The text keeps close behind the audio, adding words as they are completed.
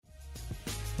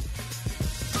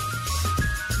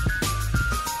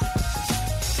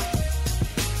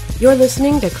You're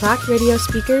listening to Clock Radio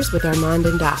Speakers with Armand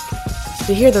and Doc.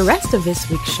 To hear the rest of this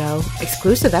week's show,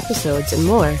 exclusive episodes, and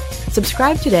more,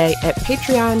 subscribe today at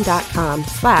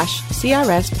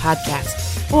patreon.com/CRS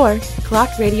podcast or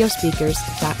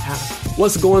clockradiospeakers.com.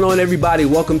 What's going on, everybody?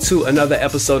 Welcome to another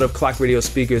episode of Clock Radio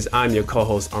Speakers. I'm your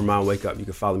co-host, Armand Wake Up. You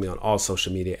can follow me on all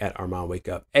social media at Armand Wake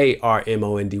Up,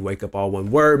 ARMOND Wake Up, all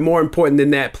one word. More important than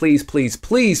that, please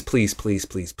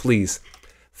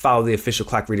follow the official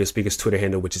Clock Radio Speakers Twitter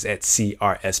handle, which is at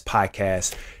CRS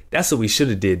Podcast. That's what we should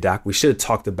have did, Doc. We should have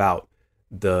talked about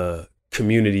the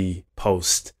community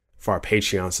post for our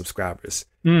Patreon subscribers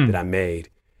that I made,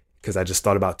 because I just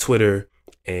thought about Twitter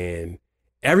and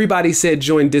everybody said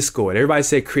join Discord. Everybody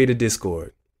said create a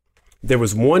Discord. There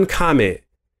was one comment,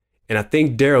 and I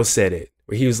think Daryl said it,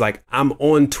 where he was like, I'm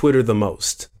on Twitter the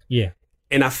most. Yeah.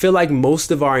 And I feel like most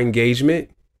of our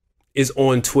engagement is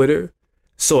on Twitter.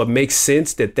 So it makes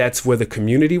sense that that's where the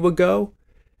community would go.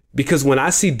 Because when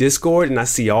I see Discord and I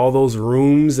see all those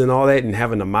rooms and all that and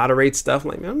having to moderate stuff,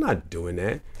 I'm like, man, I'm not doing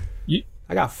that.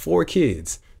 I got 4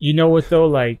 kids. You know what, though?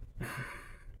 Like,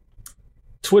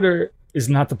 Twitter is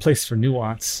not the place for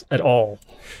nuance at all.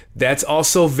 That's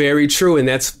also very true. And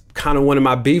that's kind of one of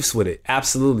my beefs with it.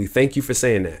 Absolutely. Thank you for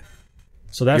saying that.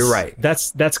 So that's, you're right.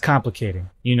 That's complicating,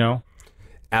 you know?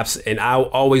 And I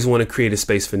always want to create a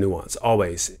space for nuance,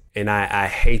 always. And I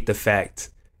hate the fact,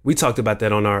 we talked about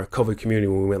that on our COVID community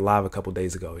when we went live a couple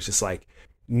days ago. It's just like,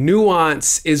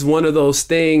 nuance is one of those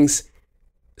things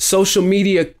social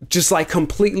media just like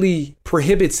completely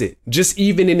prohibits it, just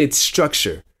even in its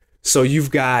structure. So you've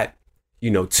got,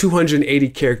 280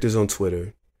 characters on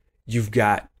Twitter. You've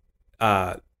got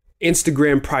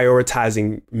Instagram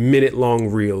prioritizing minute-long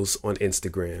reels on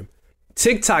Instagram.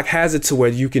 TikTok has it to where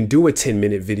you can do a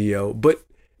 10-minute video, but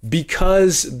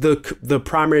because the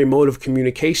primary mode of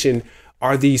communication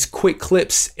are these quick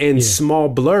clips and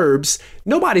small blurbs,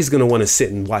 nobody's going to want to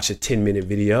sit and watch a 10-minute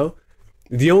video.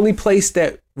 The only place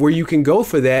where you can go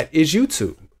for that is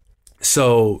YouTube.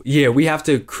 So yeah, we have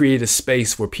to create a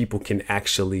space where people can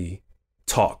actually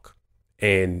talk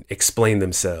and explain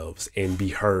themselves and be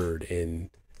heard in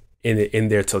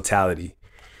their totality.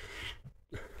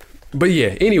 But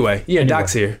yeah, anyway,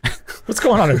 Doc's here. What's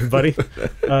going on, everybody?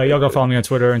 Y'all go follow me on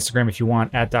Twitter, Instagram if you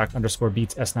want, at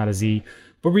Doc_Beats, S not a Z.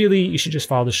 But really, you should just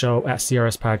follow the show at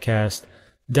CRS Podcast.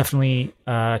 Definitely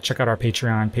check out our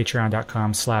Patreon,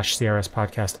 patreon.com/CRS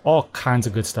Podcast. All kinds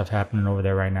of good stuff happening over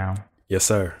there right now. Yes,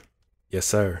 sir. Yes,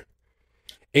 sir.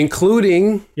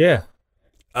 Including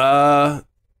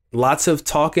lots of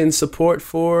talk and support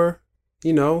for,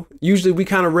 usually we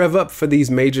kind of rev up for these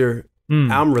major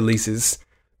album releases.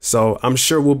 So I'm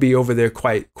sure we'll be over there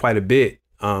quite a bit.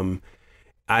 I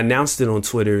announced it on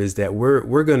Twitter is that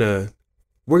we're gonna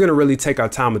really take our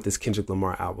time with this Kendrick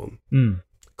Lamar album.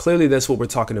 Clearly, that's what we're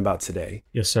talking about today.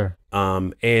 Yes, sir.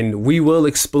 And we will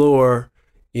explore,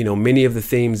 many of the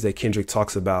themes that Kendrick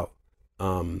talks about.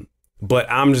 But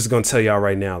I'm just gonna tell y'all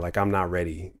right now, like, I'm not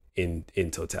ready in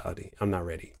totality. I'm not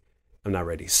ready.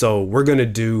 So we're gonna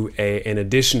do a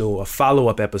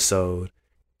follow-up episode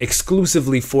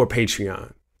exclusively for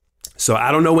Patreon. So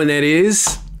I don't know when that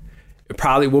is.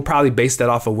 We'll probably base that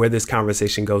off of where this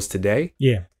conversation goes today.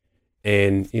 Yeah.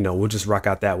 And, we'll just rock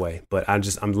out that way. But I'm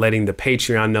letting the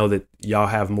Patreon know that y'all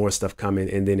have more stuff coming.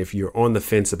 And then if you're on the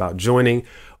fence about joining,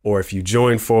 or if you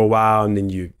joined for a while and then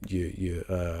you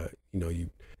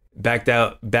backed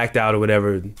out or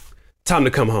whatever, time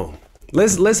to come home.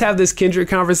 Let's have this Kendrick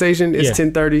conversation. It's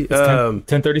 10:30.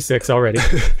 It's 10:36 already.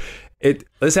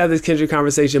 Let's have this Kendrick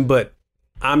conversation, but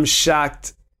I'm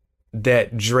shocked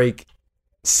that Drake,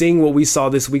 seeing what we saw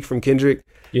this week from Kendrick,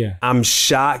 I'm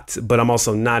shocked, but I'm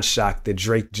also not shocked that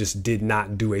Drake just did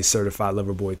not do a Certified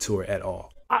Lover Boy tour at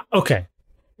all. Okay.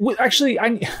 Well, actually,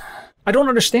 I don't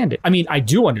understand it. I mean, I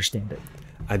do understand it.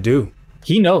 I do.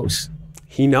 He knows.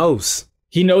 He knows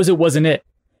it wasn't it.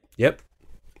 Yep.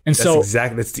 And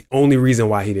that's the only reason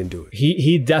why he didn't do it.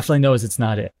 He definitely knows it's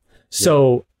not it.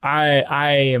 So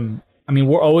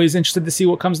we're always interested to see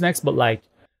what comes next, but like,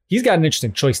 he's got an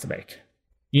interesting choice to make.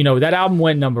 That album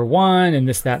went #1 and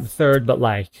this, that, and the third, but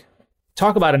like,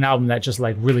 talk about an album that just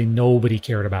like really nobody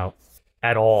cared about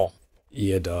at all.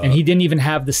 Yeah, dog. And he didn't even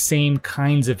have the same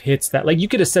kinds of hits that, like, you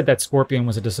could have said that Scorpion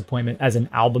was a disappointment as an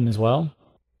album as well,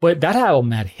 but that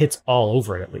album had hits all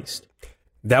over it at least.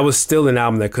 That was still an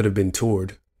album that could have been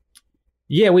toured.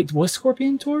 Yeah, wait, was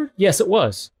Scorpion toured? Yes, it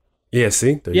was. Yeah,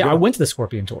 see? There you go. I went to the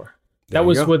Scorpion tour. That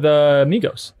was with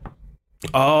Migos.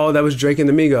 Oh, that was Drake and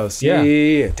the Migos. Yeah.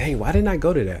 Yeah. Dang, why didn't I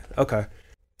go to that? Okay.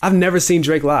 I've never seen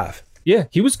Drake live. Yeah,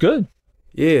 he was good.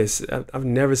 Yes, I've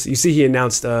never seen. You see, he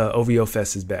announced OVO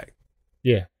Fest is back.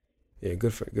 Yeah. Yeah,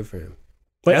 good for him.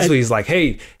 But That's what he's like.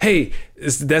 Hey,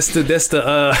 that's the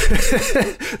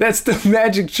that's the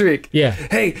magic trick. Yeah.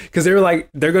 Hey, because they were like,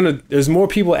 there's more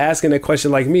people asking that question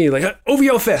like me, like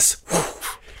OVO Fest.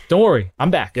 don't worry, I'm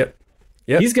back. Yep.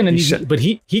 He's gonna need, but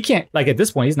he can't, like, at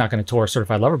this point, he's not gonna tour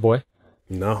Certified Lover Boy.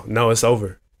 No, it's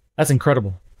over. That's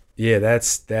incredible. Yeah,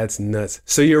 that's nuts.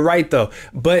 So you're right though.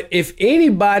 But if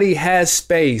anybody has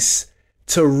space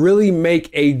to really make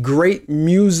a great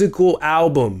musical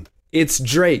album, it's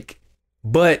Drake.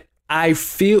 But I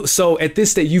feel so at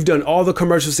this stage, you've done all the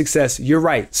commercial success. You're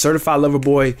right. Certified Lover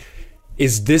Boy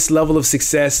is this level of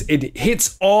success. It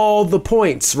hits all the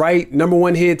points, right? Number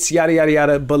one hits, yada, yada,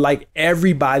 yada. But like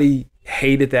everybody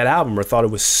hated that album or thought it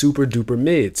was super duper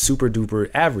mid, super duper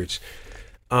average.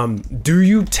 Do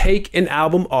you take an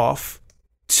album off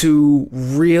to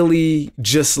really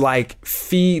just like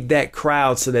feed that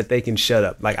crowd so that they can shut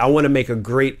up? Like, I want to make a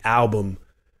great album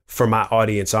for my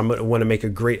audience. I want to make a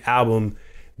great album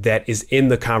that is in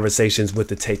the conversations with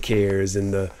the Take Cares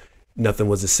and the Nothing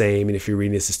Was the Same. And if you're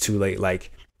reading this, it's too late.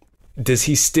 Like, does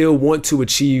he still want to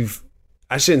achieve?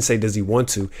 I shouldn't say does he want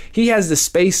to. He has the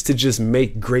space to just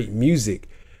make great music.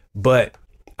 But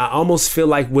I almost feel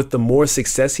like with the more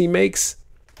success he makes,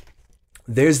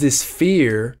 there's this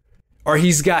fear, or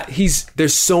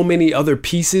there's so many other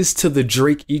pieces to the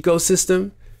Drake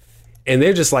ecosystem, and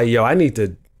they're just like, yo, I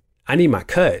need my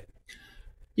cut.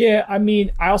 Yeah, I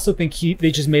mean, I also think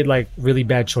they just made like really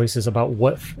bad choices about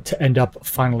what to end up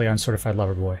finally on Certified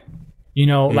Lover Boy. You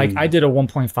know, like I did a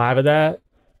 1.5 of that.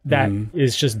 That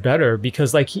is just better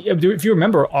because, like, if you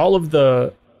remember,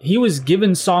 he was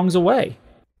giving songs away.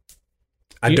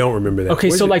 I don't remember that. Okay,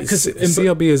 so like, because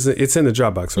CLB it's in the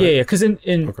Dropbox, right? Yeah, because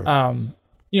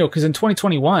because in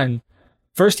 2021,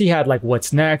 first he had like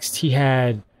What's Next. He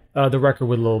had the record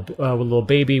with Lil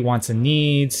Baby, Wants and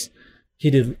Needs. He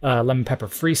did Lemon Pepper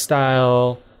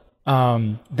Freestyle.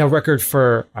 The record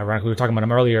for, ironically, we were talking about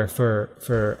him earlier, for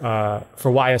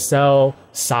YSL,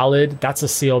 Solid. That's a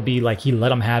CLB. Like, he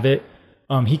let him have it.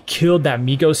 He killed that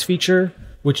Migos feature,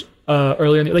 which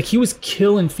earlier, like, he was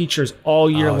killing features all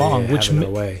year long, which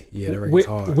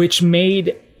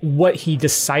made what he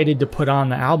decided to put on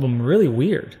the album really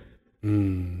weird.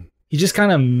 He just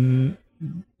kind of,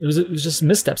 it was just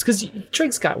missteps, because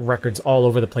Drake's got records all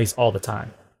over the place all the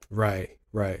time. Right.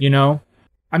 You know,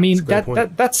 I mean,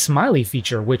 that Smiley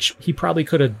feature, which he probably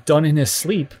could have done in his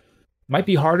sleep, might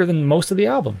be harder than most of the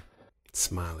album.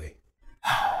 Smiley.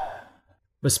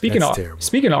 But speaking of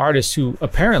artists who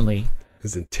apparently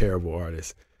is a terrible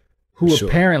artist,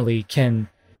 apparently can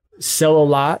sell a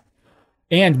lot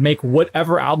and make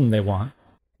whatever album they want.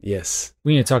 Yes.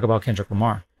 We need to talk about Kendrick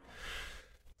Lamar.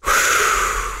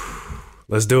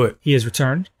 Let's do it. He has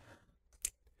returned.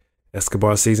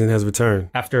 Escobar season has returned.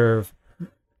 After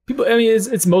people, I mean,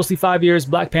 it's mostly 5 years.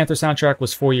 Black Panther soundtrack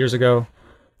was 4 years ago,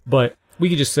 but we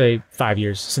could just say 5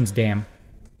 years since Damn.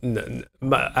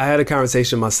 I had a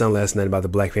conversation with my son last night about the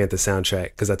Black Panther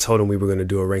soundtrack, because I told him we were going to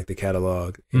do a Rank the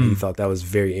Catalog, and he thought that was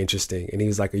very interesting. And he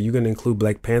was like, are you going to include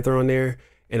Black Panther on there?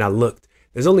 And I looked.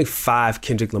 There's only 5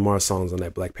 Kendrick Lamar songs on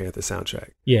that Black Panther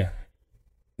soundtrack. Yeah.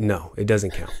 No, it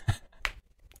doesn't count.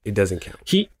 It doesn't count.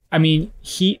 He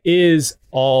is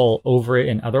all over it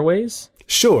in other ways.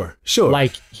 Sure.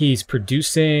 Like, he's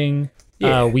producing.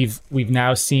 Yeah. We've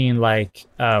now seen, like,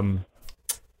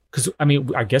 because I mean,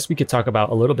 I guess we could talk about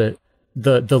a little bit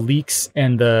the leaks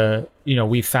and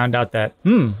we found out that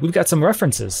we've got some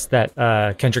references that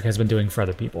Kendrick has been doing for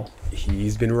other people.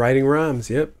 He's been writing rhymes.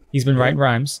 Yep. He's been writing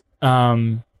rhymes.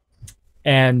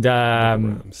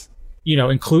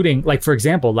 Including, like, for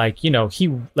example, he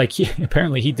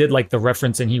apparently he did like the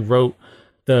reference, and he wrote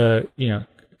the,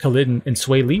 Khalid and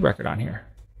Sway Lee record on here.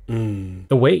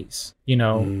 The Ways,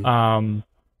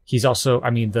 he's also, I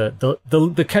mean,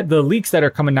 the leaks that are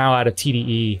coming now out of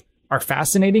TDE are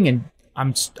fascinating, and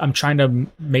I'm trying to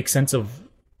make sense of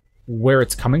where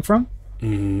it's coming from,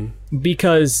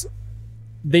 because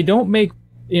they don't make,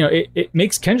 it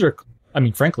makes Kendrick, I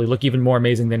mean, frankly, look even more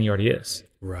amazing than he already is.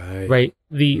 Right.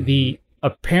 The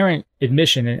apparent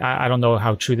admission, and I don't know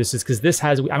how true this is, because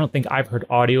I don't think I've heard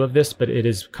audio of this, but it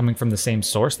is coming from the same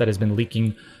source that has been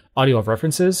leaking audio of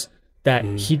references, that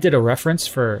he did a reference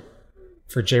for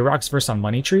J-Rock's verse on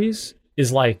Money Trees,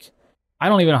 is like, I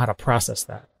don't even know how to process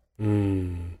that.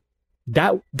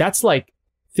 That's like,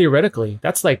 theoretically,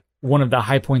 that's like one of the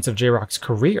high points of J-Rock's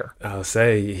career. I'll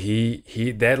say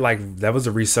that was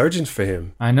a resurgence for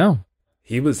him. I know.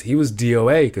 He was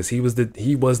DOA because he was the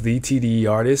TDE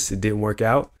artist. It didn't work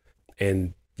out,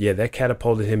 and yeah, that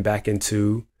catapulted him back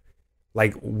into,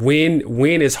 like,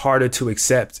 when is harder to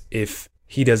accept if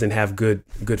he doesn't have good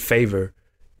favor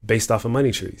based off of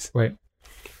Money Trees. Right.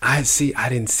 I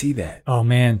didn't see that. Oh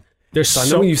man, there's So I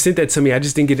know when you sent that to me, I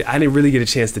didn't really get a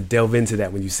chance to delve into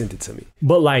that when you sent it to me.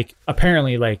 But like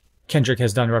apparently, like Kendrick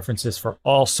has done references for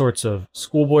all sorts of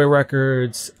Schoolboy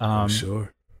records.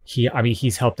 Sure.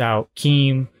 He's helped out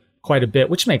Keem quite a bit,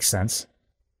 which makes sense.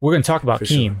 We're going to talk about For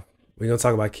Keem. sure. We're going to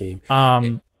talk about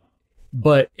Keem.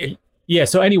 Yeah.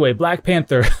 So anyway, Black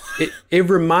Panther. It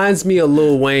reminds me of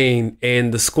Lil Wayne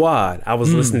and The Squad. I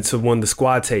was listening to one of the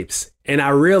Squad tapes, and I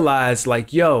realized,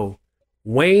 like, yo,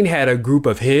 Wayne had a group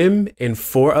of him and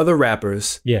 4 other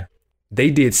rappers. Yeah. They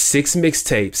did 6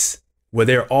 mixtapes where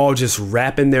they're all just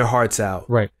rapping their hearts out.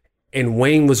 Right. And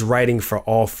Wayne was writing for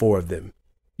all 4 of them.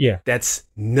 Yeah. That's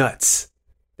nuts.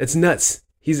 That's nuts.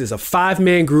 He's just a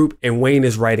 5-man group, and Wayne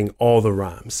is writing all the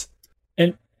rhymes.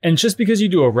 And just because you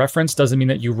do a reference doesn't mean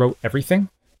that you wrote everything.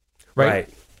 Right.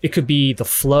 It could be the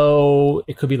flow.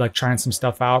 It could be like trying some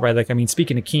stuff out. Right. Like, I mean,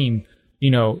 speaking of Keem,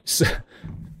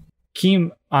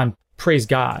 Keem on Praise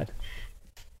God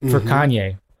for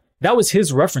Kanye, that was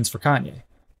his reference for Kanye.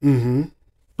 Mm-hmm.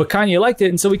 But Kanye liked it,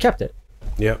 and so we kept it.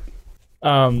 Yep.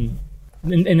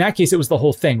 In that case, it was the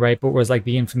whole thing, right? But it was like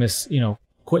the infamous,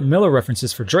 Quentin Miller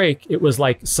references for Drake. It was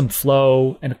like some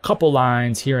flow and a couple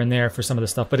lines here and there for some of the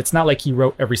stuff, but it's not like he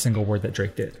wrote every single word that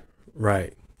Drake did.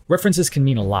 Right. References can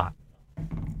mean a lot.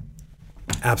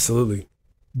 Absolutely.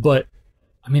 But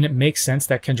I mean, it makes sense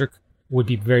that Kendrick would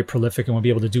be very prolific and would be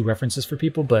able to do references for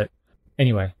people. But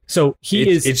anyway, so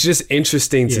it's just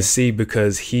interesting to see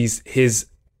because his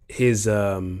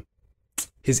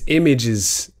image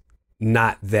is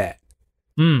not that.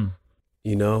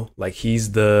 Like he's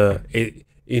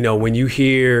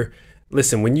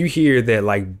when you hear that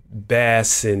like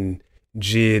Bass and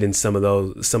Jid and some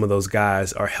of those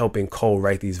guys are helping Cole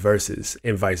write these verses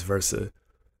and vice versa,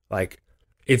 like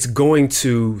it's going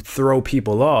to throw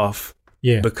people off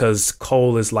because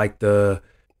Cole is like the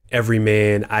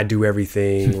everyman, I do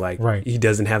everything, like right. He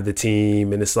doesn't have the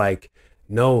team, and it's like,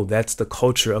 no, that's the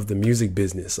culture of the music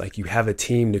business. Like you have a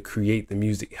team to create the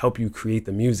music, help you create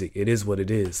the music. It is what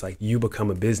it is. Like you become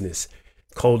a business.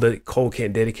 Cole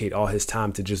can't dedicate all his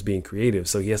time to just being creative.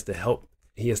 So he has to help.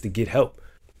 He has to get help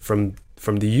from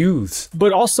the youths.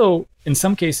 But also in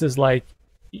some cases, like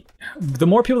the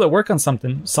more people that work on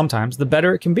something, sometimes the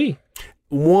better it can be.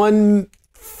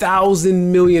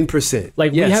 1,000,000,000%.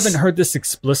 Like yes. We haven't heard this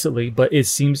explicitly, but it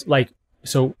seems like,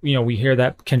 so, we hear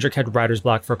that Kendrick had writer's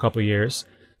block for a couple of years.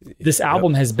 This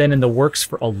album has been in the works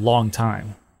for a long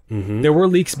time. Mm-hmm. There were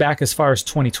leaks back as far as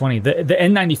 2020. The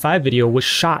N95 video was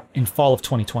shot in fall of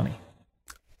 2020.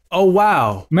 Oh,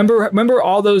 wow. Remember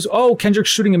all those,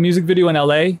 Kendrick's shooting a music video in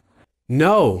LA?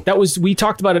 No. We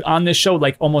talked about it on this show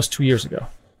like almost 2 years ago.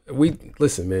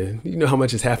 Listen, man, you know how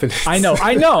much has happened. I know.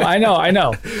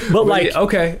 But like,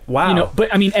 okay, wow.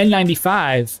 But I mean,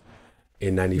 N95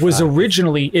 was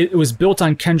originally, it was built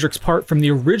on Kendrick's part from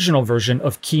the original version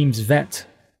of Keem's Vent.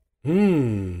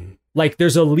 Like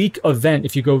there's a leak of Vent.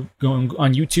 If you go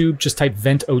on YouTube, just type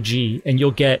Vent OG and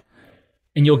you'll get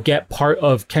part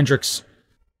of Kendrick's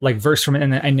like verse from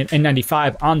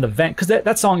N95 on the Vent. Cause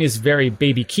that song is very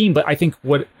Baby Keem. But I think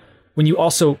when you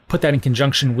also put that in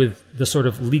conjunction with the sort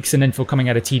of leaks and info coming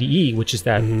out of TDE, which is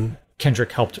that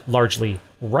Kendrick helped largely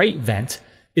write Vent,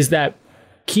 is that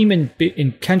Keem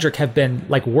and Kendrick have been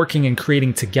like working and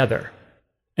creating together.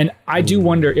 And I do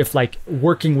wonder if like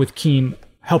working with Keem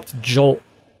helped jolt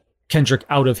Kendrick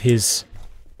out of his,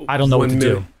 I don't know what to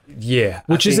do. Yeah.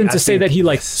 Which isn't to say that he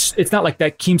like, it's not like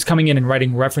that Keem's coming in and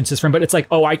writing references for him, but it's like,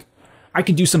 I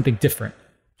can do something different.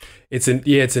 It's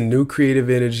a new creative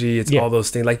energy. It's all those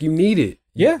things. Like you need it.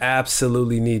 You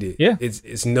absolutely need it. Yeah.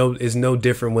 It's no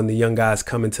different when the young guys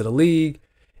come into the league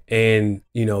and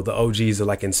the OGs are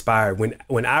like inspired.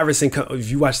 When Iverson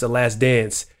if you watch The Last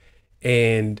Dance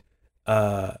and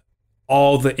all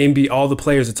the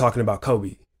players are talking about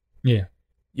Kobe. Yeah.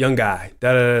 Young guy.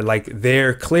 Like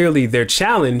they're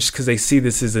challenged because they see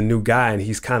this as a new guy and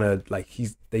he's kind of like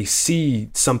they see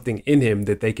something in him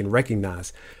that they can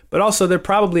recognize. But also they're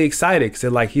probably excited because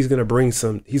they're like, he's going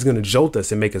to jolt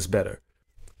us and make us better.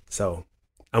 So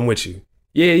I'm with you.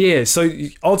 Yeah. So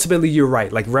ultimately you're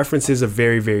right. Like references are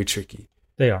very, very tricky.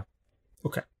 They are.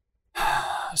 Okay.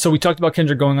 So we talked about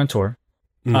Kendrick going on tour.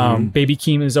 Baby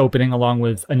Keem is opening along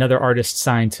with another artist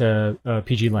signed to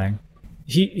PG Lang.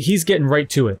 He's getting right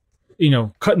to it.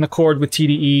 Cutting the cord with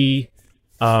TDE.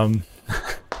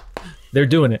 They're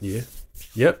doing it. Yeah.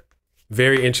 Yep.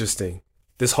 Very interesting.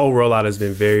 This whole rollout has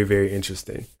been very, very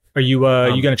interesting. Are you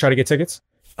going to try to get tickets?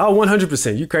 Oh,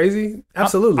 100%. You crazy?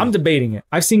 Absolutely. I'm debating it.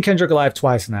 I've seen Kendrick live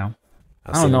twice now.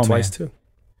 I've seen him twice too.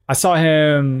 I saw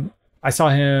him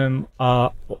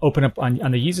open up on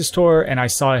the Yeezus tour, and I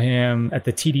saw him at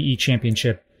the TDE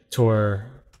Championship tour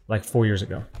like 4 years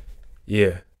ago.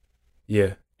 Yeah.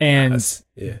 Yeah. And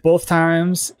Yeah. both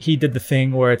times he did the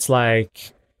thing where it's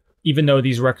like, even though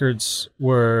these records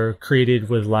were created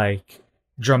with like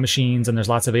drum machines and there's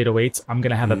lots of 808s, I'm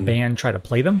going to have a band try to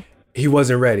play them. He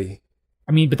wasn't ready.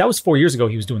 I mean, but that was 4 years ago.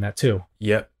 He was doing that too.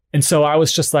 Yep. And so I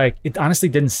was just like, it honestly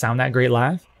didn't sound that great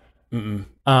live.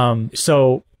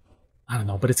 So I don't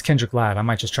know, but it's Kendrick live. I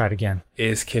might just try it again.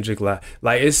 It's Kendrick live.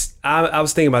 Like I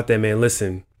was thinking about that, man.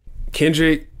 Listen,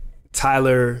 Kendrick,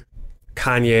 Tyler,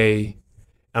 Kanye,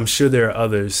 I'm sure there are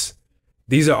others.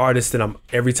 These are artists that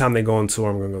every time they go on tour,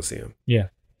 I'm going to go see them. Yeah.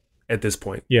 At this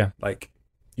point. Yeah. Like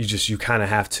you kind of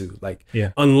have to, like,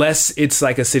 yeah. Unless it's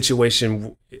like a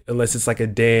situation, unless it's like a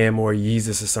Damn or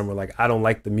Yeezus or somewhere, like I don't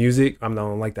like the music. I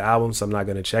don't like the album, so I'm not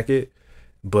going to check it.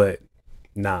 But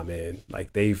nah, man,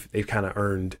 like they've kind of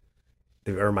earned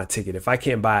my ticket. If I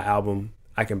can't buy an album,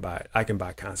 I can buy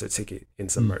a concert ticket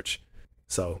and some merch.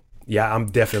 So yeah, I'm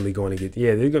definitely going to get,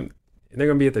 they're going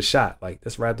to be at the Shot. Like,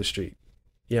 that's right up the street.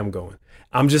 Yeah, I'm going.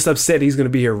 I'm just upset he's going to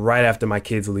be here right after my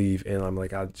kids leave. And I'm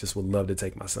like, I just would love to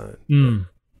take my son.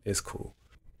 But it's cool.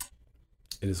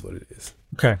 It is what it is.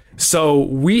 Okay. So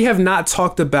we have not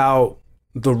talked about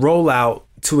the rollout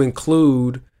to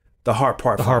include the Heart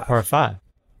Part 5. The Heart Part 5,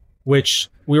 which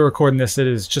we were recording this. It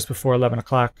is just before 11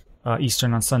 o'clock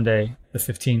Eastern on Sunday, the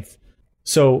 15th.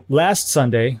 So last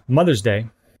Sunday, Mother's Day,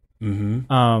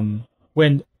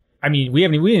 when, I mean, we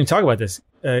didn't even talk about this.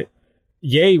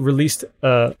 Ye released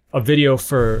a video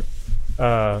for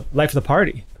Life of the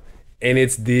Party. And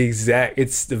it's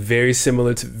the very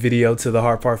similar video to the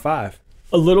Heart Part 5.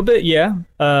 A little bit, yeah.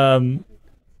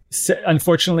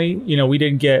 Unfortunately, we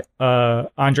didn't get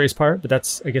Andre's part, but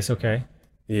that's, I guess, okay.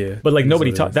 Yeah. But like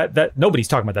nobody's talking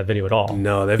about that video at all.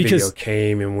 No, that video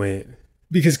came and went.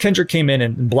 Because Kendrick came in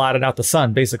and blotted out the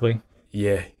sun, basically.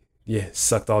 Yeah. Yeah.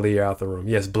 Sucked all the air out the room.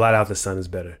 Yes, blot out the sun is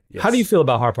better. Yes. How do you feel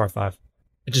about Heart Part 5?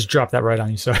 I just dropped that right on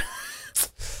you, sorry.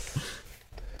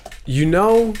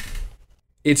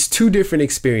 It's two different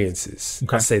experiences.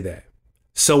 Okay. I'll say that.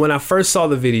 So when I first saw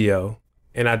the video,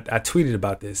 and I tweeted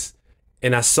about this,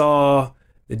 and I saw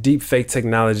the deep fake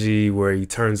technology where he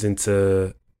turns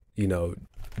into,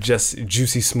 just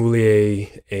Juicy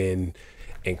Smollett and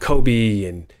Kobe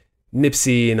and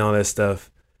Nipsey and all that stuff,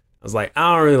 I was like,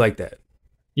 I don't really like that.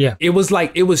 Yeah. It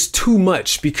was too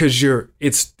much because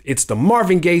it's the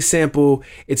Marvin Gaye sample.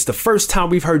 It's the first time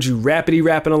we've heard you rappity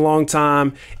rap in a long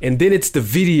time. And then it's the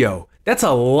video. That's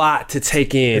a lot to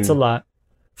take in. It's a lot.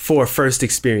 For a first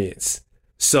experience.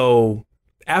 So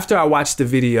after I watched the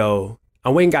video, I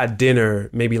went and got dinner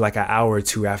maybe like an hour or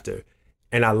two after.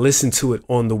 And I listened to it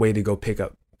on the way to go pick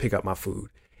up my food.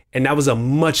 And that was a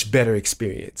much better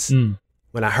experience.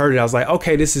 When I heard it, I was like,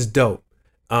 okay, this is dope.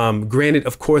 Granted,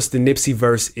 of course, the Nipsey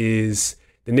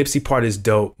part is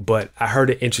dope, but I heard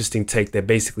an interesting take that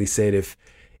basically said if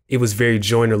it was very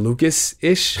Joyner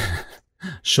Lucas-ish,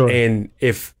 sure,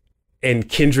 and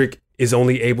Kendrick is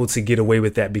only able to get away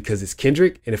with that because it's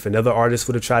Kendrick, and if another artist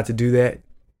would have tried to do that,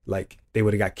 like they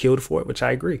would have got killed for it, which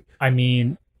I agree. I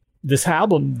mean, this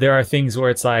album, there are things where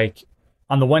it's like,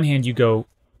 on the one hand, you go,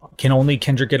 can only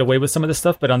Kendrick get away with some of this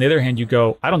stuff? But on the other hand, you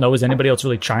go, I don't know, is anybody else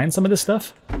really trying some of this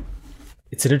stuff?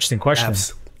 It's an interesting question.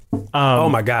 Oh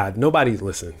my God. Nobody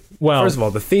listen. Well, first of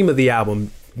all, the theme of the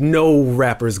album, no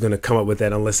rapper is going to come up with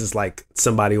that unless it's like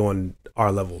somebody on our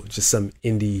level, just some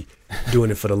indie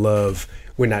doing it for the love.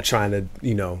 We're not trying to,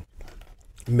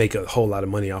 make a whole lot of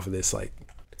money off of this. Like,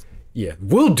 yeah,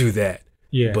 we'll do that.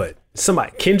 Yeah. But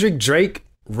somebody, Kendrick, Drake,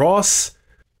 Ross,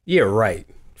 yeah, right.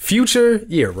 Future,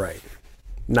 yeah, right.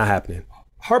 Not happening.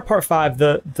 Heart Part 5,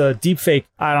 the deep fake,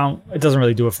 it doesn't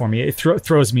really do it for me. It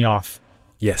throws me off.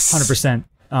 Yes. 100%.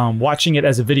 Watching it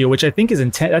as a video, which I think is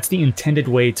that's the intended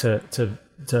way to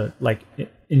like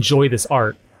enjoy this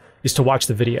art, is to watch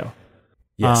the video.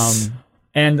 Yes.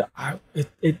 And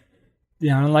it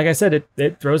like I said,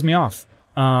 it throws me off.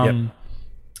 And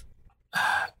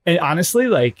honestly,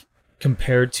 like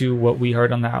compared to what we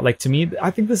heard on that, like to me,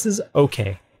 I think this is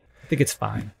okay. I think it's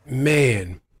fine.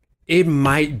 Man, it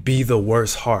might be the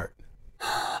worst Heart.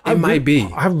 It might be.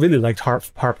 I really liked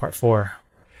Heart Part 4.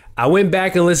 I went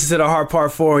back and listened to the Heart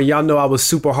Part 4, and y'all know I was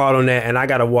super hard on that, and I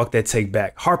got to walk that take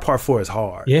back. Heart Part 4 is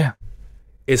hard. Yeah.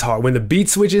 It's hard. When the beat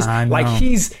switches, like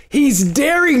he's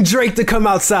daring Drake to come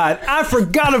outside. I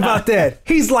forgot about that.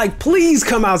 He's like, please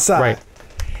come outside. Right.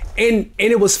 And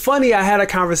it was funny. I had a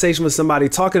conversation with somebody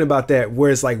talking about that,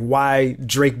 where it's like why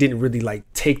Drake didn't really like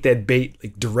take that bait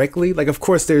like directly. Like, of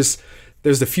course, there's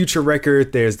the Future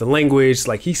record, there's the language.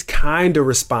 Like he's kind of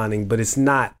responding, but it's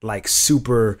not like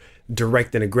super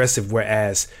direct and aggressive,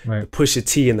 whereas Right. the Pusha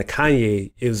T and the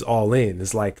Kanye, it was all in.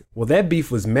 It's like, well, that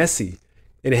beef was messy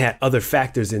and it had other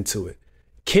factors into it.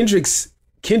 Kendrick's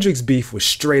beef was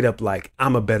straight up like,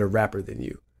 I'm a better rapper than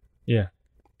you. Yeah.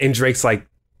 And Drake's like,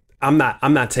 I'm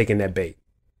not taking that bait.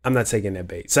 I'm not taking that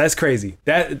bait. So that's crazy.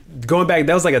 That going back,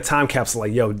 that was like a time capsule.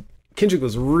 Like, yo, Kendrick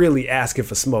was really asking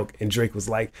for smoke, and Drake was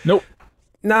like, Nope.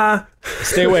 nah.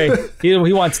 Stay away. He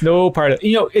wants no part of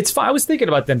it. It's fine. I was thinking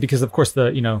about them because, of course,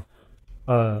 the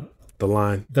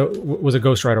line. was a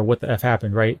ghostwriter. What the F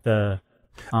happened, right?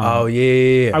 Oh,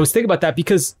 yeah. I was thinking about that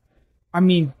because, I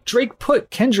mean, Drake put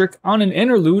Kendrick on an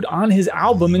interlude on his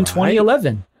album in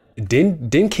 2011.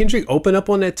 Didn't Kendrick open up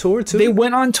on that tour too? They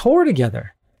went on tour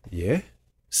together. Yeah.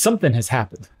 Something has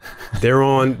happened. They're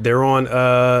on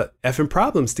effing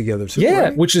Problems together too. Yeah,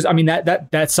 right? which is, I mean,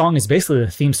 that song is basically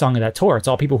the theme song of that tour. It's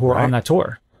all people who are on that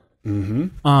tour.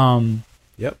 Mm-hmm.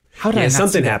 Yep. How did I not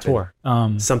something see that happened?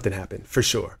 Tour? Something happened for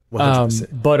sure.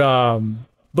 100%.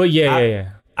 But yeah.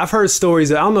 I've heard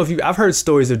stories. I've heard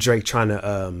stories of Drake trying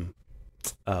to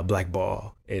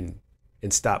blackball and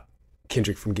stop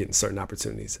Kendrick from getting certain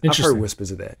opportunities. I've heard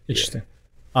whispers of that. Interesting.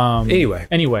 Yeah.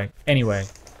 Anyway.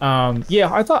 Yeah,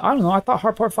 I thought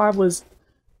Hard Part 5 was,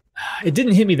 it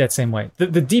didn't hit me that same way.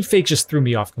 The deep fake just threw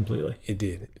me off completely. It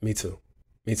did. Me too.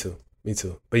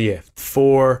 But yeah,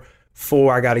 4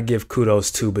 I got to give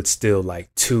kudos to, but still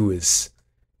like 2 is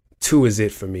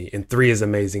it for me. And 3 is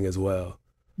amazing as well.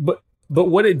 But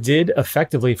what it did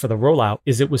effectively for the rollout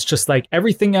is it was just like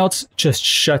everything else just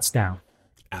shuts down.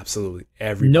 Absolutely.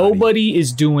 Everybody. Nobody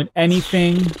is doing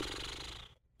anything.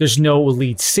 There's no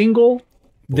lead single.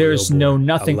 There's no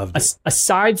nothing.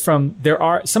 Aside from, there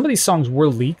are some of these songs were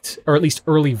leaked, or at least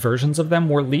early versions of them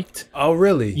were leaked. Oh,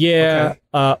 really? Yeah.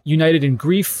 Okay. United in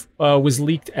Grief was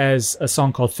leaked as a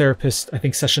song called Therapist, I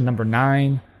think session number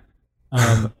 9.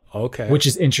 Okay. Which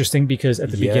is interesting because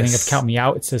at the beginning of Count Me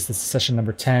Out, it says this is session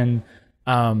number 10.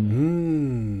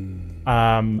 And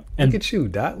look at you,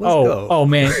 Dot. Let's go. Oh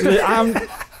man,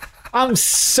 I'm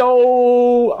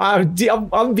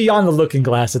beyond the looking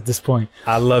glass at this point.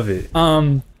 I love it.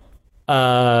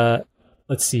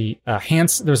 Let's see.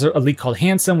 There's a leak called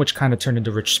Handsome, which kind of turned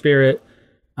into Rich Spirit.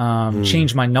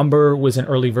 Change My Number was an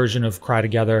early version of Cry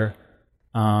Together.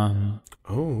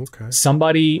 Okay.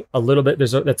 Somebody a little bit.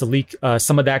 That's a leak.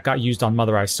 Some of that got used on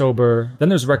Mother I Sober. Then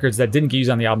there's records that didn't get used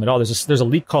on the album at all. There's a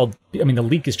leak called. I mean, the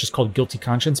leak is just called Guilty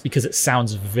Conscience because it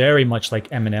sounds very much like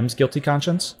Eminem's Guilty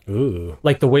Conscience. Ooh.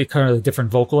 Like the way kind of the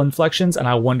different vocal inflections, and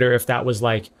I wonder if that was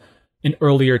like an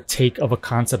earlier take of a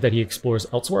concept that he explores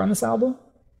elsewhere on this album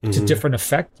to different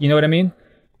effect. You know what I mean?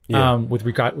 Yeah. With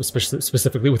regard,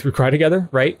 specifically with We Cry Together,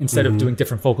 right? Instead of doing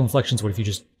different vocal inflections, what if you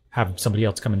just have somebody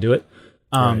else come and do it?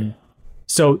 Right.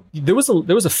 So there was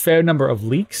a fair number of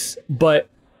leaks, but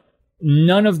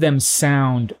none of them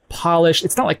sound polished.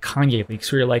 It's not like Kanye leaks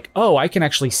where you're like, oh, I can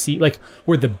actually see like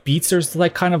where the beats are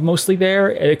like kind of mostly there,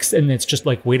 and it's just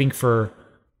like waiting for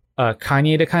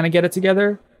Kanye to kind of get it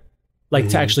together, like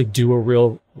to actually do a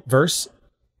real verse.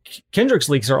 Kendrick's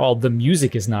leaks are all the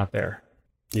music is not there.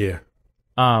 Yeah.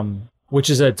 Which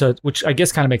is which I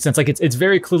guess kind of makes sense. Like it's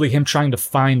very clearly him trying to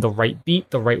find the right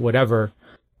beat, the right whatever.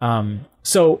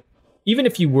 So even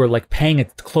if you were like paying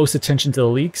close attention to the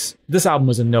leaks, this album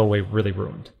was in no way really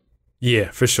ruined. Yeah,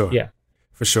 for sure. Yeah,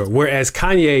 for sure. Whereas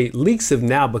Kanye, leaks have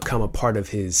now become a part of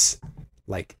his,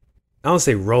 like, I don't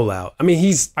say rollout. I mean,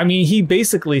 he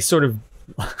basically sort of,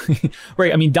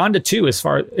 right. I mean, Donda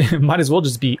 2 might as well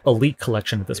just be a leak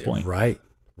collection at this point. Right.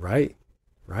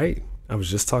 I was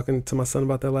just talking to my son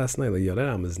about that last night. Like, yo, that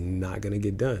album is not going to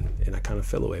get done. And I kind of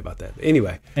feel away about that. But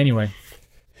anyway.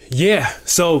 Yeah,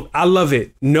 so I love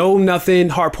it. No nothing,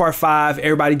 Hard Part 5.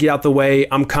 Everybody get out the way.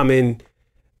 I'm coming.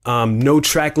 No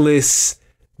track lists.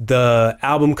 The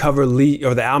album cover the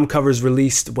album cover is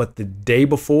released the day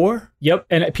before? Yep,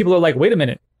 and people are like, wait a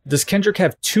minute. Does Kendrick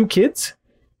have 2 kids?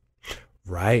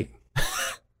 Right.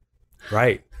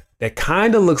 Right. That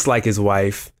kind of looks like his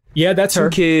wife. Yeah, that's 2 her.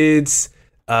 2 kids.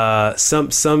 Some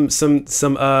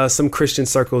Christian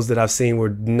circles that I've seen were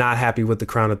not happy with the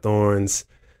Crown of Thorns.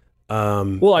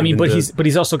 Well, I mean, but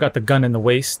he's also got the gun in the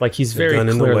waist. Like he's very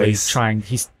clearly trying.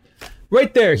 He's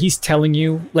right there. He's telling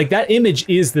you like that image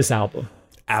is this album.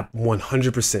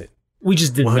 100%. We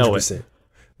just didn't know it.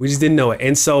 We just didn't know it.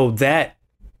 And so that,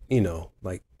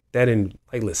 like that didn't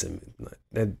like, listen,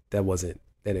 that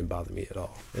didn't bother me at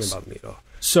all. It didn't bother me at all.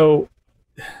 So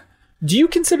do you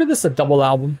consider this a double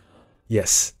album?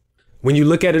 Yes. When you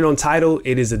look at it on Tidal,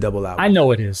 it is a double album. I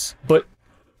know it is, but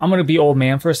I'm going to be old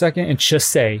man for a second and just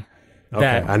say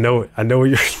that I know what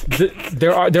you're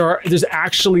there's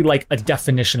actually like a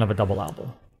definition of a double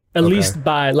album. At least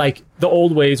by like the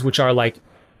old ways, which are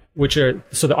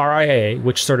so the RIA,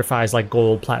 which certifies like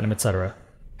gold, platinum, etc.,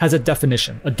 has a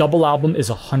definition. A double album is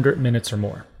 100 minutes or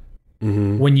more.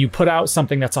 When you put out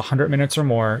something that's 100 minutes or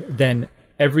more, then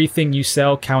everything you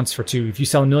sell counts for 2. If you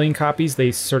sell 1 million copies,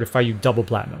 they certify you double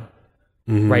platinum,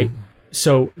 right?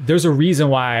 So there's a reason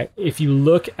why, if you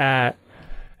look at,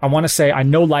 I want to say, I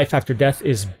know Life After Death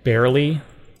is barely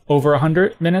over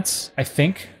 100 minutes, I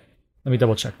think. Let me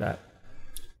double check that.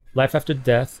 Life After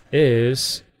Death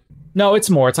is, no, it's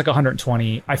more. It's like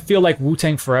 120. I feel like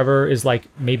Wu-Tang Forever is like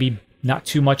maybe not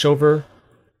too much over.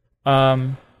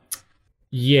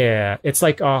 Yeah, it's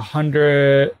like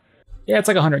 100. Yeah, it's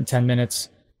like 110 minutes.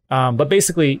 But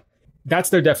basically, that's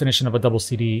their definition of a double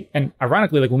CD. And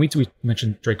ironically, like when we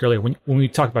mentioned Drake earlier, when we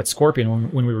talked about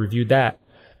Scorpion, when we reviewed that,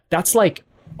 that's like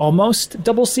almost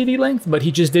double CD length, but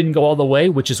he just didn't go all the way,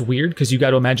 which is weird because you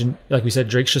got to imagine, like we said,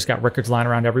 Drake's just got records lying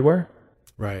around everywhere.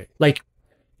 Right. Like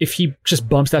if he just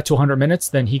bumps that to 100 minutes,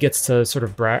 then he gets to sort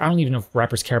of brag. I don't even know if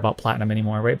rappers care about platinum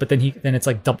anymore, right? But then it's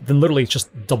like then literally it's just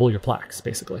double your plaques,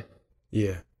 basically.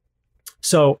 Yeah.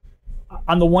 So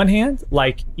on the one hand,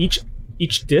 like each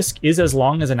disc is as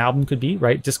long as an album could be,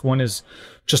 right? Disc 1 is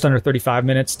just under 35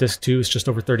 minutes. Disc 2 is just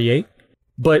over 38.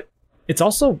 But it's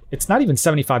not even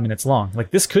 75 minutes long.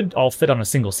 Like this could all fit on a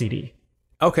single CD.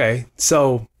 Okay.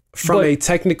 So from a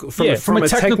technical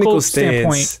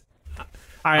standpoint,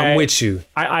 I'm with you.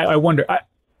 I wonder.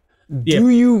 Do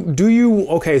you?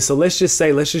 Okay. So let's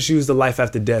just use the Life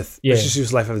After Death. Yeah. Let's just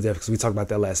use Life After Death because we talked about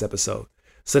that last episode.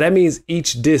 So that means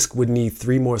each disc would need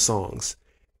 3 more songs.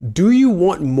 Do you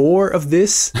want more of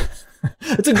this?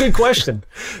 It's a good question.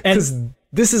 Because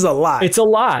this is a lot. It's a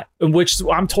lot, which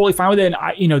I'm totally fine with it.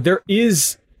 And there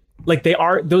is like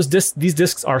these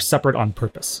discs are separate on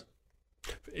purpose.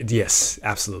 Yes,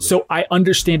 absolutely. So I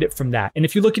understand it from that. And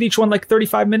if you look at each one like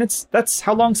 35 minutes, that's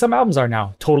how long some albums are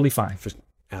now. Totally fine.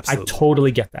 Absolutely. I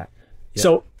totally get that. Yep.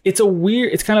 So it's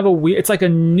it's like a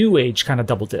new age kind of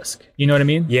double disc. You know what I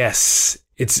mean? Yes.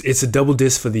 It's a double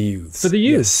disc for the youths. For the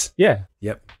youths. Yes. Yeah.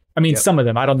 Yep. I mean, some of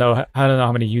them, I don't know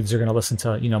how many youths are going to listen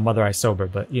to, Mother I Sober,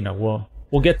 but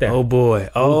we'll get there. Oh boy.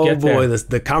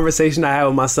 The conversation I had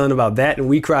with my son about that and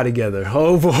we cry together.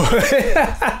 Oh boy.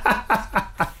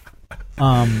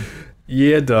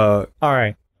 Yeah, dog. All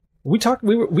right. We're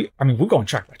going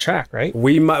track by track, right?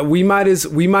 We might as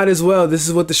well. This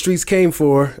is what the streets came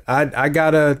for. I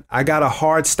got a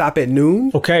hard stop at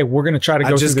noon. Okay, we're gonna try to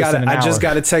go through this in an hour. I just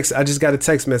got a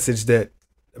text message that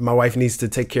my wife needs to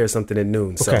take care of something at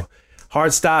noon. Okay. So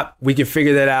hard stop. We can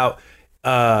figure that out.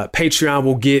 Patreon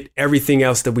will get everything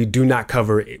else that we do not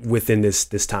cover within this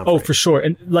time frame. Oh, for sure.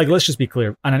 And like, let's just be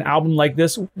clear. On an album like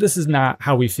this is not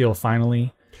how we feel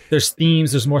finally. There's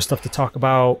themes, there's more stuff to talk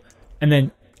about. And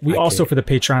then we also, for the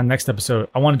Patreon next episode,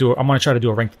 I want to try to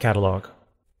do a ranked catalog.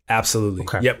 Absolutely.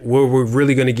 Okay. Yep. We're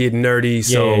really going to get nerdy.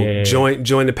 So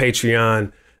join the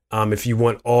Patreon. If you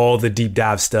want all the deep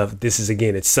dive stuff,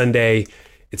 it's Sunday.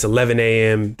 It's 11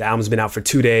 a.m. The album's been out for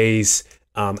 2 days.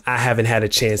 I haven't had a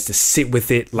chance to sit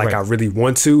with it like I really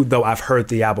want to, though I've heard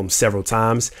the album several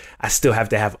times. I still have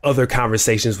to have other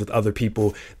conversations with other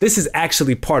people. This is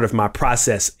actually part of my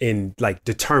process in like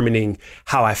determining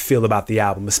how I feel about the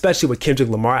album, especially with Kendrick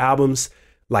Lamar albums.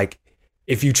 Like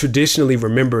if you traditionally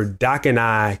remember, Doc and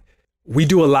I, we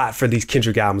do a lot for these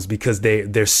Kendrick albums because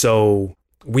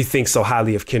we think so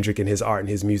highly of Kendrick and his art and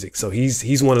his music. So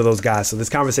he's one of those guys. So this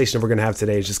conversation that we're going to have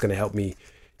today is just going to help me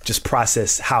just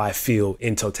process how I feel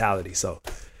in totality. So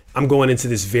I'm going into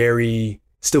this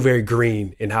still very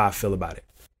green in how I feel about it.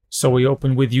 So we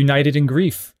open with United in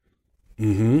Grief,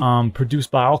 Mm-hmm.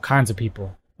 Produced by all kinds of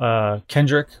people.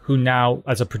 Kendrick, who now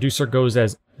as a producer goes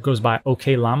by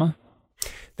OK Llama.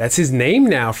 That's his name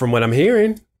now from what I'm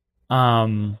hearing.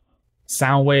 Soundwave,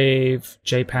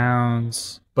 J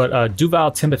Pounds, but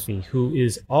Duval Timothy, who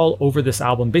is all over this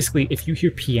album. Basically, if you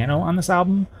hear piano on this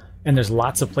album, and there's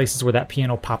lots of places where that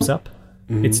piano pops up,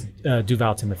 it's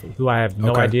Duval Timothy, who I have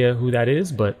no idea who that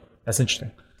is, but that's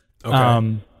interesting.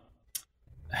 Okay.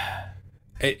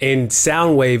 And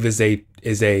Soundwave is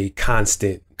a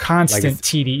constant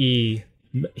TDE.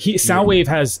 Soundwave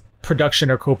has production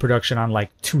or co-production on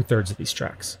like 2/3 of these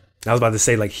tracks. I was about to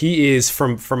say, like, he is,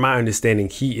 from my understanding,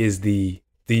 he is the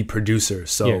producer.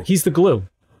 So yeah, he's the glue.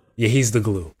 Yeah, he's the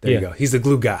glue. There you go. He's the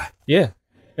glue guy. Yeah.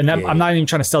 And I'm not even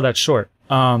trying to sell that short.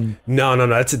 No.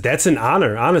 That's an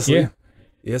honor, honestly. Yeah.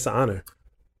 It's an honor.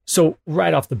 So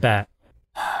right off the bat,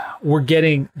 we're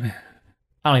getting,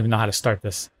 I don't even know how to start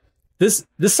this. This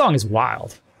song is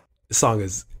wild. This song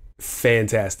is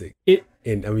fantastic. And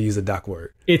I'm gonna use a doc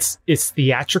word. It's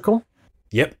theatrical.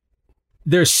 Yep.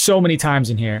 there's so many times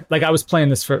in here. Like I was playing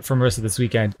this for Marissa this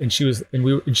weekend, and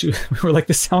we were like,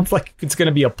 this sounds like it's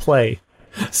gonna be a play.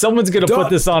 Someone's gonna put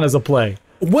this on as a play.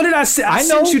 What did I say? I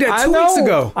sent you that 2 weeks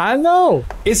ago. I know.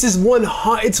 It's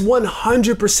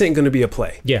 100% gonna be a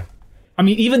play. Yeah. I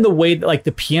mean, even the way that, like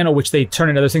the piano, which they turn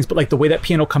into other things, but like the way that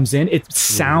piano comes in, it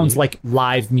sounds like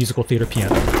live musical theater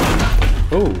piano.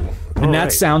 Oh. And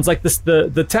that sounds like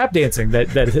the tap dancing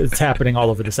that is happening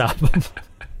all over this album.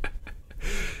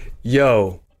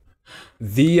 Yo,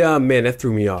 man, that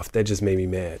threw me off. That just made me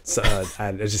mad. So,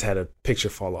 I just had a picture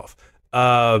fall off.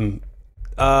 Dang,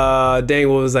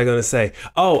 what was I gonna say?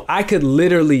 Oh, I could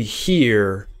literally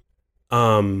hear,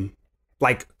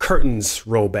 like curtains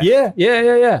roll back. Yeah.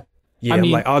 Yeah, I mean,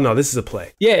 I'm like, oh no, this is a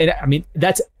play. Yeah, and I mean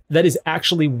that is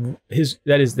actually his.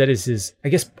 That is his. I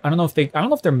guess I don't know if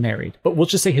they're married, but we'll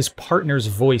just say his partner's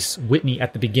voice, Whitney,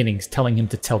 at the beginnings, telling him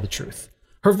to tell the truth.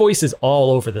 Her voice is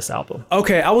all over this album.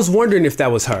 Okay, I was wondering if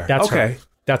that was her. That's okay. Her.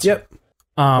 That's yep.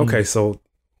 Her. Okay, so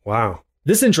wow,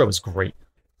 this intro is great.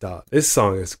 Dog, this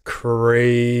song is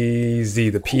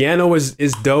crazy. The piano is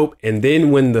dope, and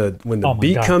then when the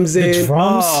beat comes in, the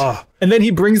drums, and then he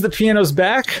brings the pianos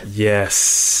back.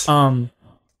 Yes. What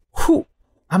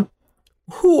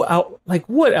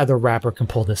other rapper can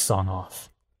pull this song off?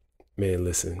 Man,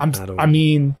 listen. I'm sure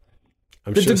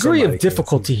the degree of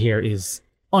difficulty here is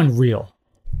unreal.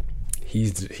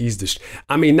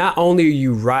 I mean, not only are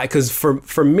you right, because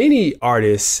for many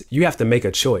artists, you have to make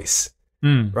a choice,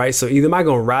 right? So either am I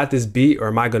going to ride this beat or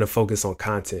am I going to focus on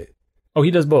content? Oh,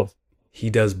 he does both. He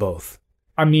does both.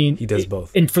 I mean, he does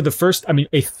both. And for the first,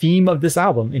 a theme of this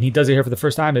album, and he does it here for the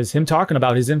first time, is him talking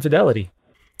about his infidelity.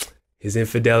 His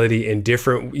infidelity in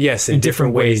different ways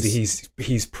that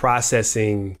he's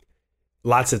processing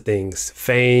lots of things,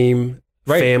 fame,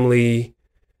 family.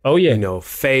 Oh yeah.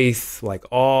 Faith, like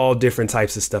all different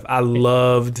types of stuff. I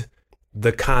loved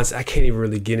the concept. I can't even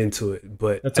really get into it,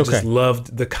 but I just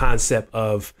loved the concept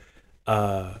of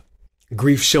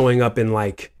grief showing up in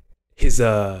like his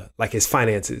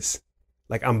finances.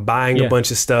 Like I'm buying a bunch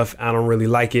of stuff. I don't really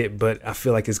like it, but I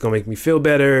feel like it's gonna make me feel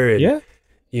better. And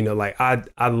like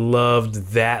I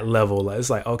loved that level.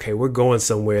 It's like, okay, we're going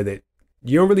somewhere that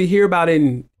you don't really hear about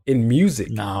in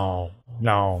music. No,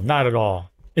 not at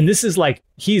all. And this is like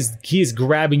he's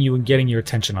grabbing you and getting your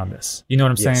attention on this. You know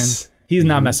what I'm saying? He's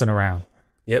not messing around.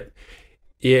 Yep.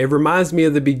 Yeah, it reminds me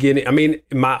of the beginning. I mean,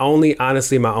 my only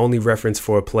reference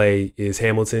for a play is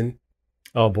Hamilton.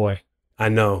 Oh boy. I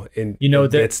know. And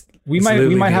that we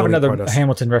might have another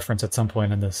Hamilton reference at some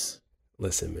point in this.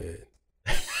 Listen, man.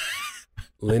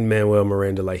 Lin-Manuel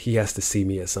Miranda, like he has to see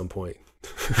me at some point.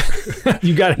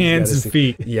 You got hands and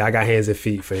feet. Yeah, I got hands and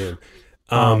feet for him.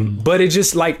 But it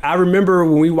just like, I remember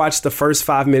when we watched the first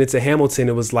 5 minutes of Hamilton,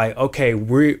 it was like, okay,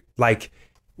 we're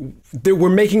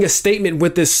making a statement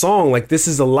with this song. Like, this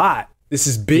is a lot. This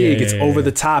is big. It's over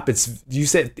the top. You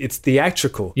said it's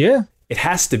theatrical. Yeah. It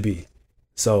has to be.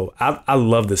 So I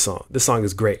love this song. This song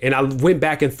is great. And I went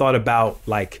back and thought about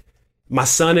like my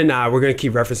son and I, we're going to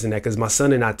keep referencing that because my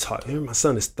son and I talk. My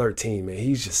son is 13, man.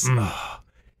 He's just,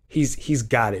 he's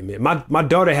got it, man. My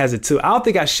daughter has it too. I don't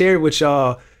think I shared with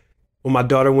y'all when my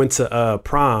daughter went to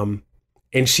prom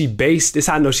and she based, this is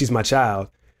how I know she's my child,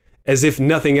 as if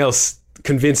nothing else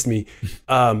convinced me.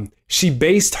 She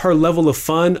based her level of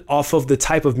fun off of the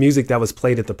type of music that was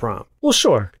played at the prom. Well,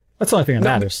 sure. That's the only thing that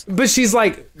matters. But she's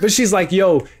like,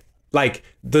 yo, like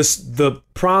the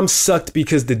prom sucked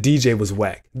because the DJ was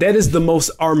whack. That is the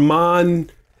most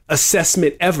Armand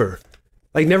assessment ever.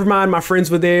 Like, never mind, my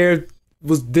friends were there.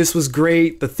 This was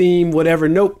great. The theme, whatever.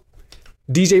 Nope.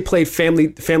 DJ played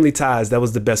Family Ties. That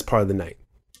was the best part of the night.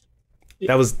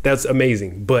 That's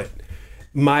amazing. But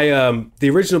my the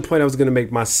original point I was gonna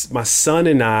make, my son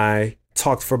and I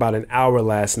talked for about an hour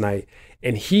last night,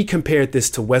 and he compared this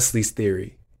to Wesley's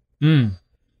Theory.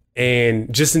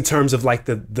 And just in terms of like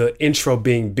the intro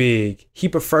being big, he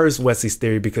prefers Wesley's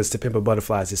Theory because To Pimp a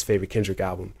Butterfly is his favorite Kendrick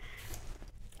album.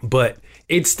 But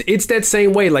it's that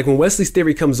same way. Like when Wesley's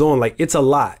Theory comes on, like it's a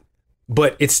lot,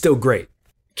 but it's still great.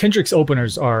 Kendrick's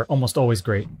openers are almost always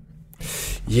great.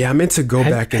 Yeah, I meant to go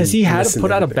back and has he had to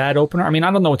put out a bad opener? I mean, I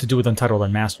don't know what to do with Untitled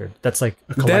Unmastered. That's like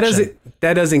a collection.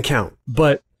 That doesn't count.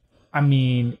 But I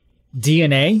mean,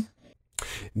 DNA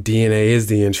is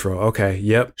the intro. Okay.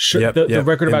 Yep. The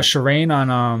record about Shireen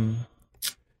on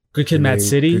Good Kid, Mad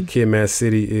City. Good Kid, Mad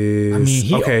City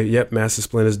is Yep. Master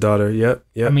Splinter's daughter. Yep.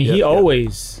 I mean, he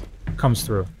always comes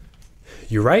through.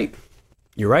 You're right.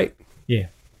 Yeah.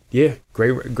 Yeah.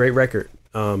 Great record.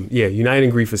 United in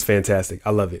Grief is fantastic. I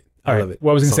love it. I love it.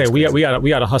 What I was gonna say, we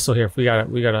got to hustle here. We got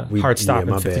a hard stop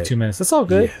in 52 minutes. That's all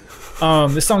good. Yeah.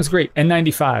 This song's great.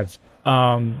 N95.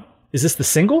 Is this the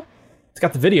single? It's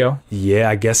got the video. Yeah,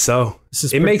 I guess so.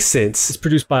 It makes sense. It's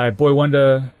produced by Boy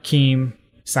Wonder, Keem,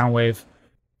 Soundwave.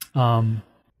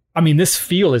 I mean, this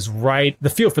feel is right. The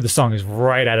feel for the song is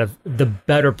right out of the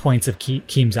better points of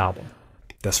Keem's album.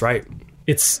 That's right.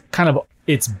 It's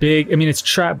big. I mean, it's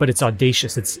trap, but it's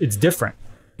audacious. It's different.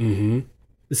 Mm-hmm.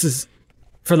 This is,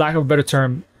 for lack of a better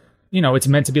term, it's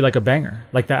meant to be like a banger.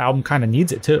 Like that album kind of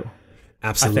needs it too.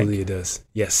 Absolutely, it does.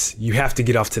 Yes, you have to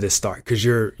get off to this start because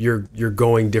you're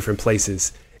going different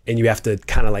places, and you have to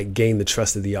kind of like gain the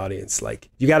trust of the audience. Like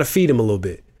you got to feed them a little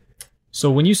bit. So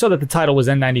when you saw that the title was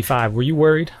N95, were you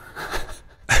worried?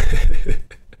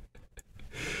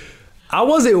 I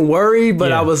wasn't worried,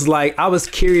 but I was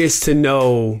curious to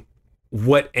know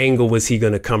what angle was he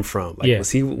going to come from. Like, was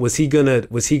he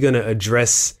gonna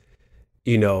address,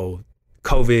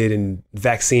 COVID and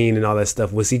vaccine and all that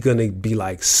stuff? Was he going to be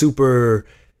like super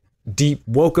deep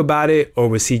woke about it, or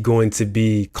was he going to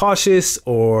be cautious?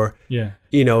 Or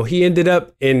he ended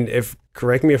up, and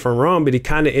correct me if I'm wrong, but he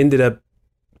kind of ended up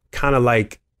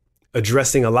like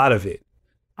addressing a lot of it.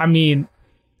 I mean,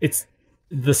 it's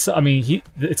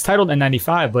titled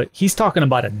N95, but he's talking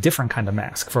about a different kind of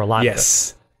mask for a lot of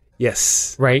it.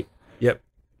 Yes. Right? Yep.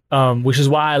 Which is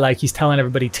why he's telling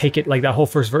everybody, take it, like that whole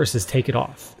first verse is take it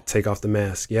off. Take off the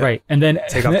mask. Yeah. Right. And then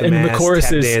take off the mask, the chorus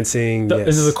tap is dancing. And then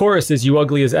the chorus is you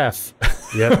ugly as F.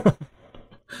 Yep.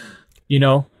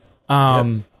 No,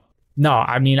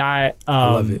 I mean, I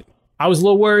love it. I was a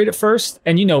little worried at first,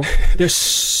 and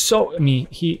his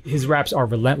raps are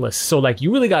relentless. So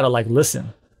you really got to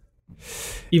listen.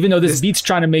 Even though this beat's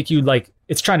trying to make you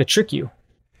it's trying to trick you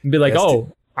and be like,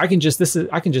 this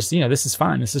is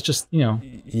fine. This is just, yeah,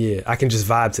 I can just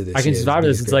vibe to this.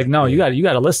 It's like, no, you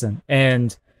got to listen.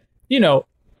 And,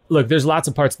 look, there's lots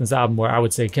of parts in this album where I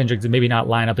would say Kendrick did maybe not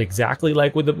line up exactly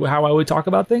with how I would talk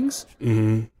about things.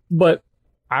 Mm-hmm. But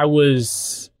I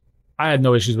had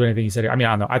no issues with anything he said. I mean,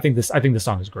 I don't know. I think the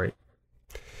song is great.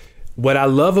 What I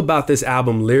love about this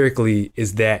album lyrically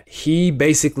is that he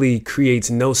basically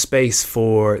creates no space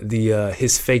for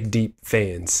his fake deep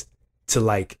fans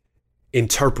to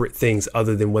interpret things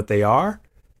other than what they are.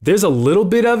 There's a little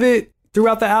bit of it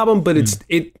throughout the album, but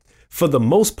it for the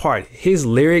most part, his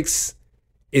lyrics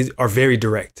are very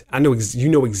direct. I know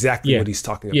exactly what he's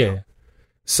talking about. Yeah.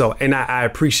 So, and I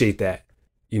appreciate that.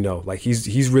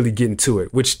 He's really getting to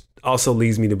it, which also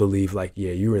leads me to believe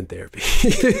you were in therapy.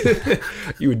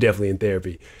 You were definitely in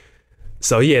therapy.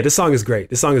 So yeah, this song is great.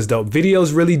 This song is dope.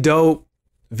 Video's really dope.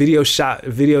 Video shot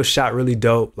really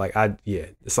dope.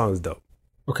 The song is dope.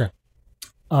 Okay.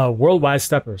 Worldwide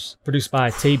Steppers, produced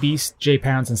by Tay Beast, Jay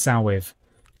Pounds, and Soundwave.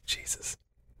 Jesus.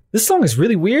 This song is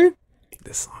really weird.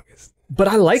 But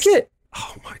I like it.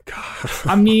 Oh my God.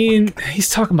 I mean, he's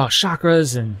talking about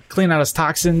chakras and cleaning out his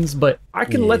toxins, but I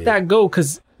can let that go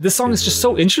because this song is just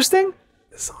so interesting.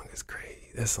 This song is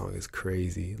crazy. That song is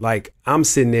crazy. I'm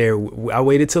sitting there. I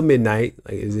waited till midnight.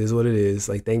 It is what it is.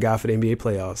 Thank God for the NBA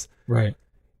playoffs. Right.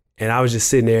 And I was just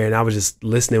sitting there and I was just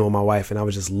listening with my wife and I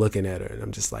was just looking at her and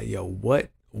I'm just like, yo, what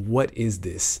is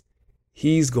this?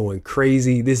 He's going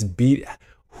crazy. This beat,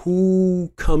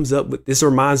 who comes up with this?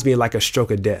 Reminds me of a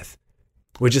stroke of death.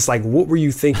 We're just what were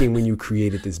you thinking when you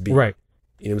created this beat? Right.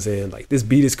 You know what I'm saying? This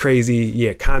beat is crazy.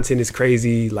 Yeah, content is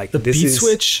crazy. The beat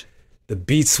switch.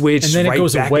 And then it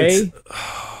goes away.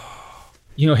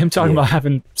 Him talking about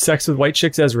having sex with white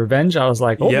chicks as revenge. I was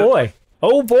like, boy.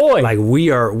 Oh boy.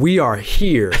 We are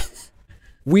here.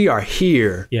 We are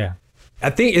here. Yeah.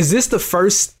 I think, is this the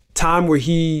first time where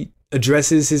he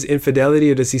addresses his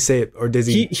infidelity, or does he say it, or does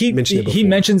he mention it before? He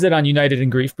mentions it on United in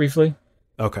Grief briefly.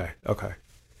 Okay.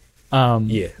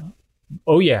 Yeah.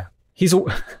 Oh yeah.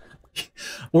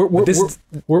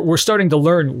 We're starting to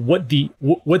learn what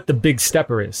the big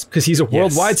stepper is, because he's a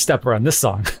worldwide stepper on this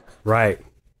song. Right.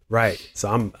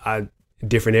 So I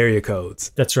different area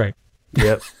codes. That's right.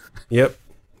 Yep.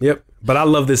 But I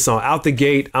love this song. Out the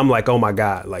gate, I'm like, oh my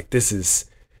God, this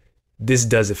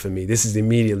does it for me. This is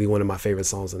immediately one of my favorite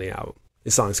songs on the album.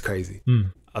 This song's crazy.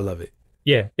 I love it.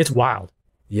 Yeah, it's wild.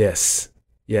 Yes.